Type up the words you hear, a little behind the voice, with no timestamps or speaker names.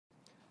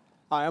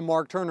Hi, I'm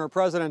Mark Turner,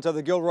 president of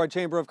the Gilroy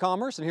Chamber of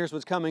Commerce, and here's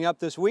what's coming up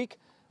this week,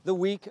 the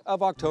week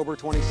of October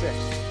 26th.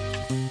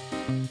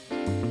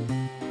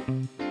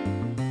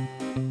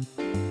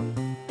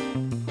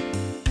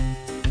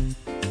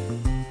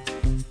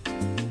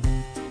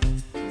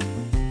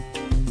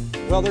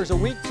 Well, there's a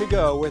week to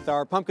go with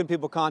our Pumpkin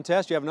People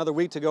contest. You have another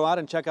week to go out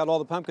and check out all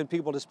the Pumpkin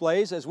People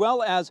displays, as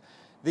well as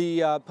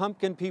the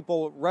Pumpkin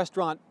People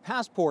Restaurant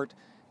Passport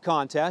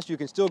contest. You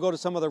can still go to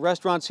some of the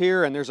restaurants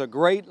here, and there's a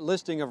great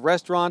listing of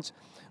restaurants.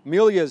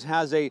 Amelia's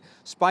has a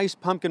spiced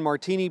pumpkin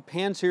martini,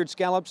 pan-seared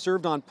scallops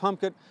served on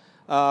pumpkin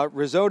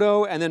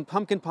risotto, and then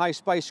pumpkin pie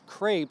spice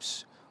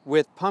crepes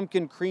with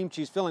pumpkin cream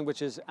cheese filling,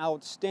 which is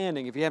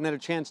outstanding. If you haven't had a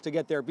chance to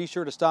get there, be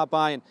sure to stop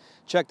by and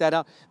check that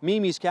out.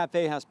 Mimi's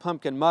Cafe has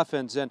pumpkin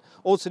muffins, and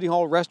Old City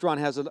Hall Restaurant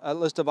has a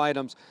list of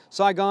items.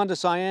 Saigon to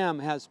Siam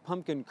has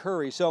pumpkin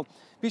curry. So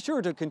be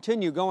sure to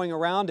continue going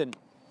around and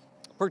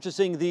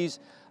purchasing these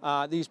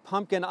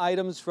pumpkin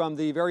items from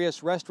the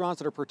various restaurants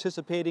that are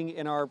participating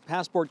in our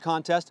passport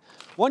contest.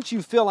 Once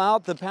you fill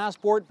out the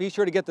passport, be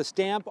sure to get the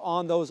stamp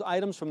on those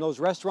items from those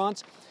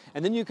restaurants,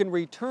 and then you can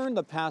return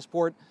the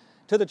passport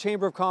to the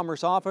Chamber of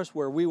Commerce office,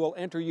 where we will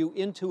enter you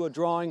into a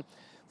drawing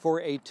for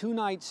a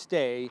 2-night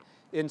stay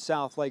in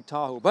South Lake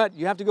Tahoe. But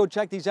you have to go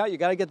check these out. You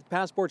got to get the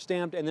passport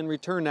stamped and then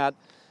return that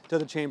to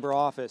the Chamber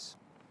office.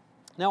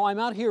 Now, I'm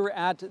out here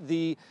at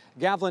the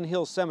Gavilan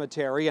Hills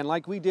Cemetery, and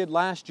like we did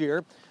last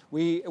year,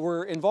 we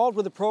were involved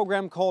with a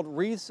program called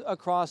Wreaths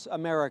Across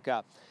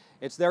America.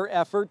 It's their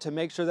effort to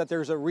make sure that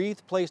there's a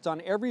wreath placed on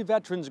every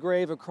veteran's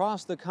grave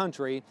across the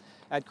country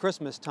at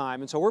Christmas time.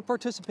 And so we're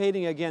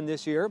participating again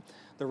this year.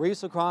 The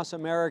Wreaths Across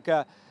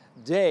America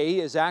Day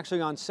is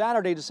actually on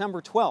Saturday,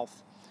 December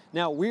 12th.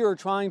 Now, we are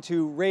trying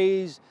to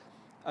raise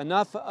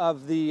enough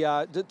of the,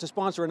 to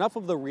sponsor enough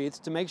of the wreaths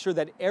to make sure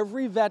that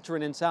every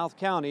veteran in South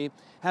County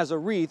has a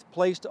wreath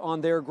placed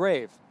on their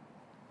grave.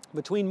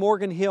 Between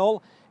Morgan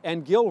Hill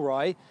and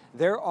Gilroy,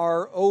 there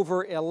are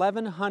over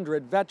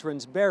 1,100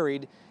 veterans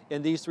buried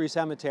in these 3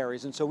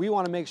 cemeteries. And so we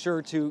want to make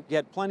sure to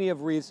get plenty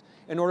of wreaths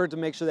in order to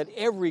make sure that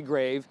every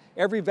grave,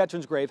 every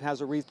veteran's grave,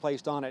 has a wreath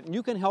placed on it. And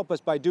you can help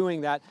us by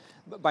doing that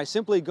by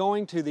simply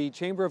going to the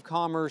Chamber of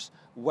Commerce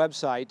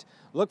website,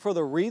 look for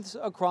the Wreaths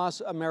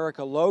Across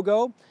America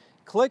logo,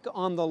 click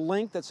on the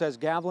link that says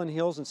Gavilan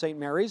Hills and St.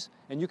 Mary's,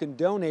 and you can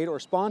donate or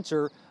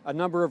sponsor a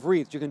number of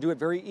wreaths. You can do it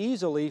very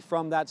easily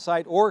from that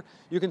site, or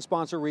you can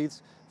sponsor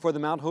wreaths for the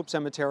Mount Hope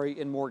Cemetery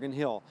in Morgan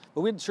Hill.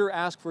 But we'd sure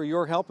ask for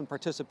your help and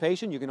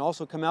participation. You can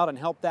also come out and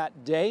help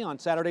that day on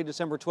Saturday,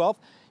 December 12th.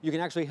 You can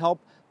actually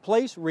help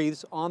place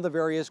wreaths on the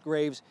various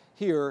graves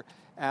here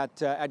at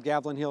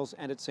Gavilan Hills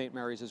and at St.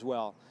 Mary's as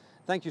well.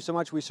 Thank you so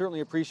much. We certainly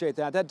appreciate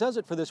that. That does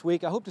it for this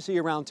week. I hope to see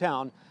you around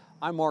town.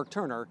 I'm Mark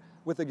Turner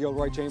with the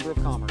Gilroy Chamber of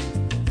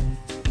Commerce.